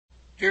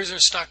Here's our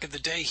stock of the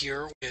day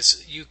here.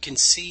 As you can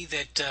see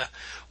that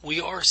we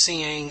are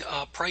seeing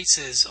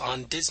prices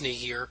on Disney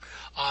here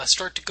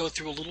start to go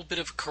through a little bit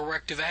of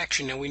corrective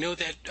action. Now we know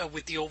that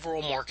with the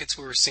overall markets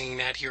we were seeing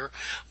that here,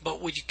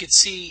 but what you could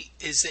see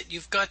is that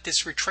you've got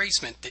this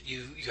retracement that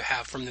you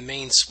have from the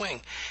main swing.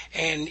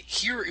 And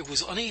here it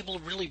was unable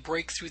to really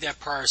break through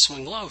that prior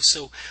swing low.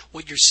 So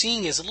what you're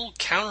seeing is a little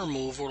counter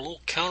move or a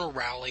little counter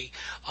rally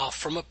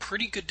from a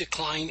pretty good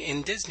decline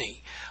in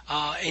Disney.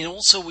 And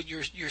also what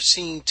you're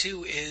seeing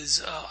too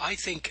is I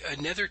think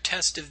another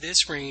test of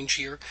this range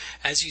here.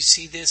 As you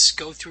see this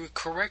go through a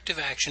corrective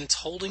action, it's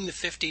holding the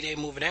 50-day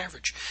moving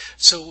average.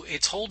 So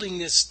it's holding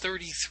this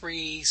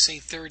 33, say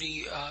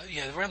 30,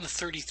 around the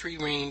 33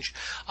 range.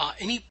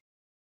 Any